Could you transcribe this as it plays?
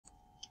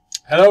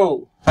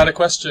Hello, had a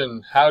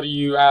question. How do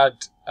you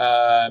add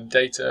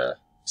data,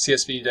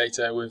 CSV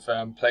data with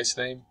place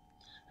name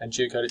and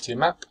geocode it to your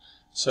map?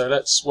 So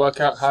let's work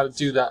out how to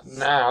do that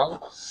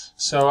now.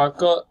 So I've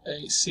got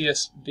a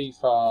CSV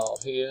file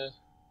here,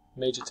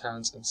 major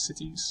towns and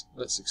cities.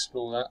 Let's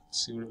explore that,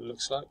 see what it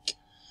looks like.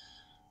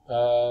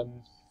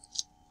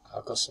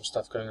 I've got some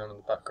stuff going on in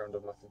the background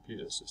of my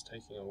computer, so it's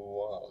taking a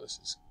while. This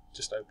is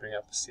just opening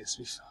up the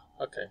CSV file.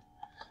 Okay,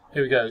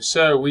 here we go.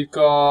 So we've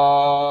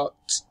got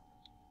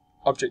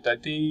object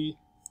ID,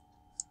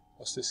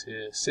 what's this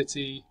here,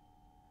 city,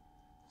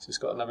 so it's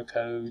got another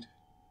code,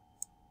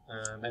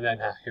 and then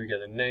here we go,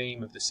 the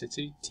name of the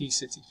city,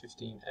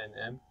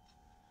 tcity15nm,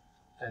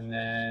 and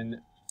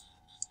then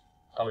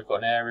we've got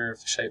an area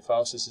of the shape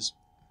file, so this is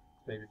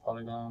maybe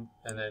polygon,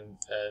 and then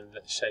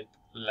shape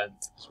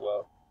length as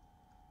well.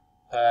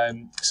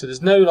 So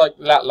there's no like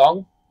lat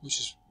long, which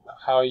is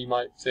how you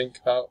might think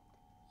about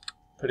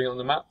putting it on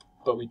the map,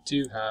 but we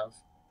do have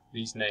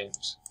these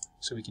names.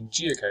 So we can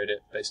geocode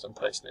it based on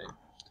place name.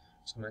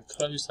 So I'm going to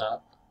close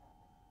that.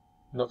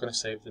 I'm not going to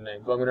save the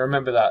name, but I'm going to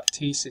remember that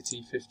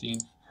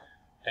tcity15,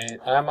 and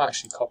I might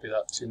actually copy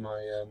that to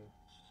my.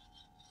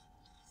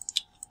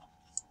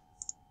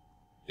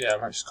 I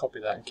might just copy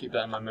that and keep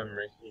that in my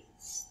memory.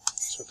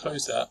 So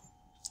close that.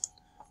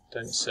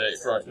 Don't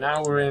save. Right,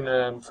 now we're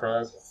in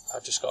Pro.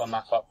 I've just got a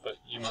map up, but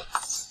you might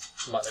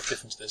look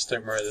different to this.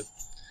 Don't worry, the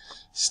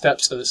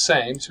steps are the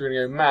same. So we're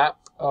going to go map.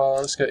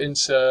 Let's go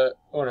insert.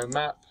 Oh no,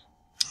 map.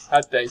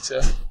 Add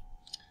data.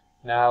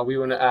 Now we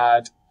want to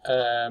add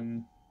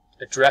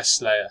address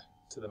layer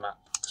to the map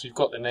because we've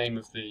got the name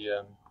of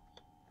the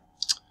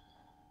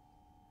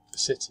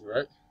city,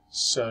 right?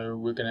 So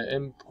we're going to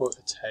input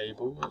a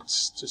table.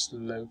 Let's just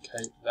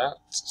locate that.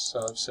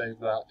 So I've saved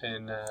that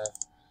in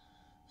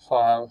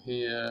file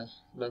here,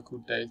 local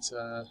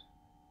data,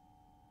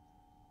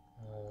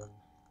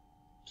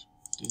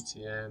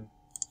 DTM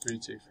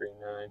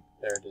 3239.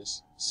 There it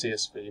is.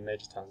 CSV,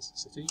 major towns and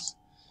cities.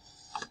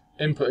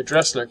 Input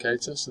address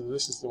locator, so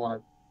this is the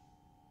one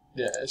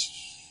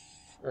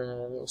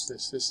what's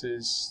this? This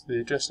is the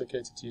address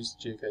locator to use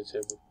the geocode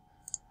table.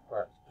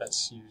 Right,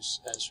 let's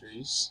use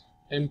entries.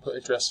 Input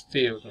address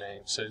field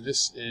name, so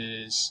this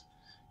is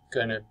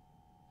going to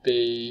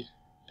be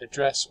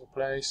address or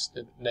place,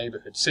 the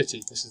neighborhood,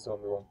 city, this is the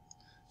one we want.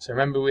 So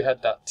remember we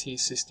had that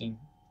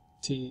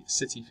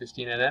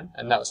tcity15nm,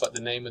 and that was like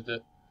the name of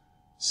the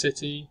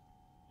city,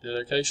 the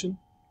location.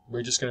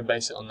 We're just going to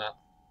base it on that.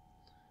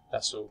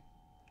 That's all.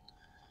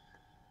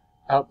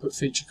 Output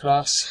feature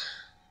class,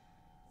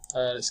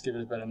 let's give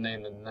it a better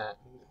name than that.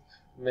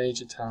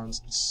 Major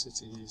towns and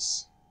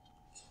cities.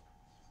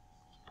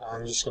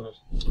 I'm just going to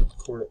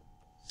call it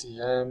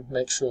DM,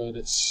 make sure that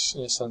it's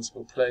in a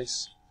sensible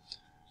place.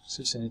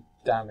 So it's in a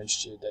damaged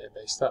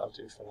geodatabase, that'll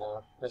do for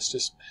now. Let's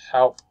just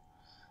help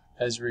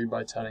Esri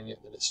by telling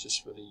it that it's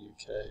just for the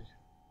UK.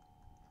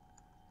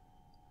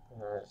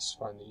 Let's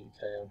find the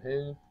UK on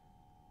here.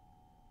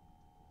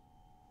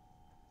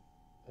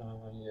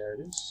 There it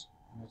is.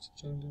 United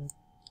Kingdom.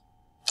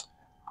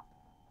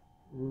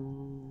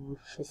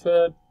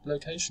 Preferred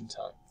location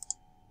type.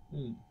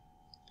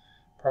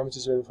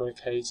 Parameters available for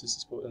locators to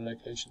support the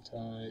location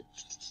type.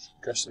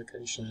 Address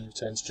location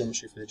returns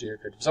geometry for the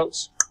geocode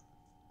results.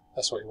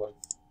 That's what you want.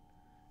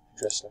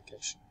 Address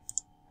location.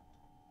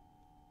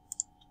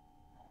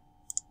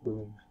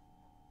 Boom.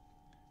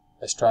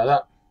 Let's try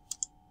that.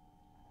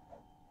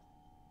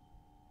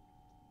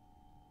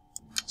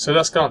 So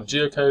that's gone.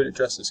 Geocode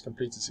address is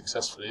completed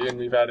successfully, and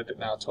we've added it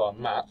now to our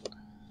map.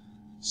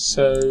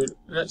 So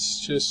let's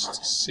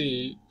just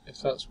see if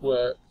that's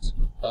worked.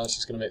 This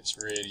is going to make this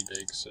really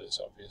big, so it's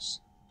obvious.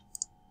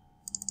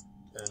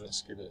 And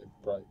let's give it a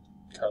bright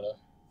colour.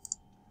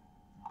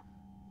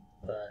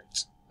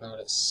 Right, now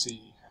let's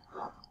see.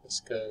 Let's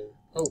go.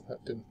 Oh,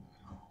 that didn't.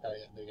 Oh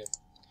yeah, there you go.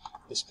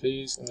 Yes,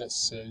 please, and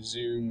let's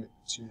zoom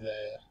to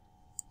there.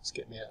 Let's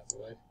get me out of the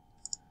way.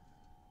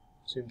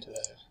 Zoom to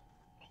there.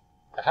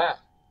 Aha!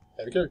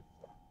 There we go.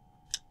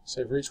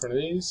 So for each one of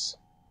these,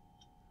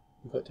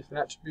 we've got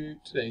different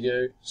attributes. There you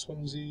go.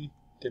 Swansea.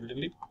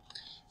 Diddly-diddly.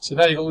 So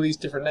now you've got all these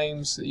different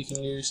names that you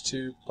can use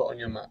to put on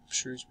your map.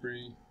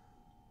 Shrewsbury.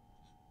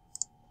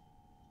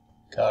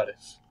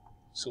 Cardiff.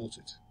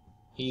 Sorted.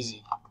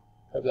 Easy.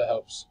 Hope that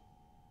helps.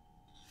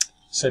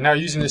 So now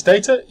using this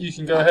data, you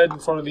can go ahead and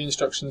follow the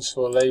instructions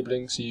for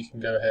labeling. So you can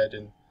go ahead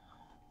and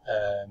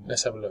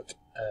let's have a look.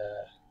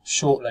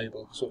 Short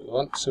label is what we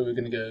want. So we're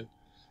going to go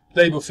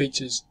label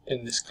features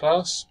in this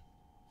class,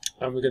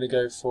 and we're going to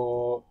go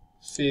for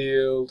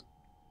field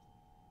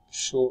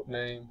short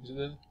name. Is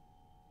it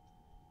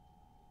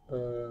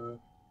there?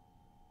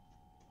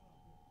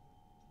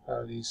 How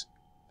are these?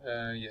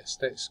 Yes,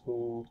 state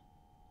score.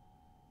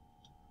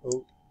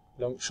 Oh,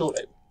 long short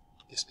label.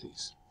 Yes,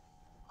 please.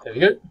 There we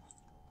go.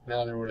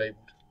 Now they're all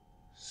labelled.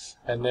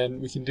 And then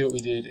we can do what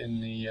we did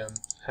in the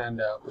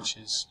handout, which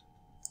is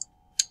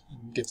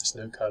give this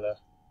no colour,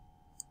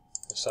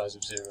 the size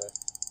of 0.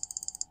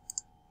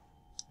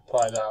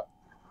 Apply that,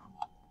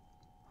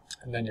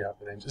 and then you have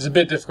the names. It's a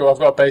bit difficult. I've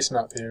got a base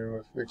map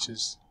here, which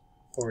is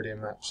already a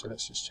map, so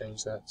let's just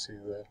change that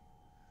to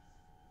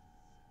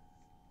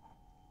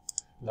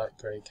light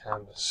grey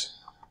canvas,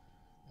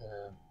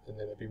 and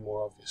then it'll be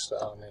more obvious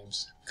that our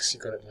names, because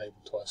you've got it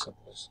labelled twice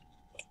otherwise.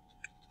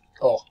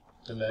 Oh,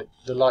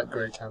 the light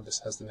grey canvas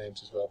has the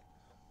names as well.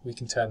 We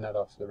can turn that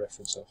off, the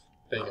reference off.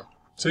 There you go.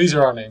 So these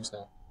are our names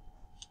now.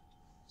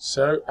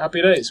 So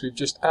happy days, we've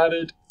just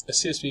added a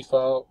CSV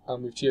file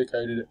and we've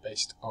geocoded it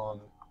based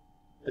on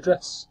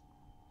address.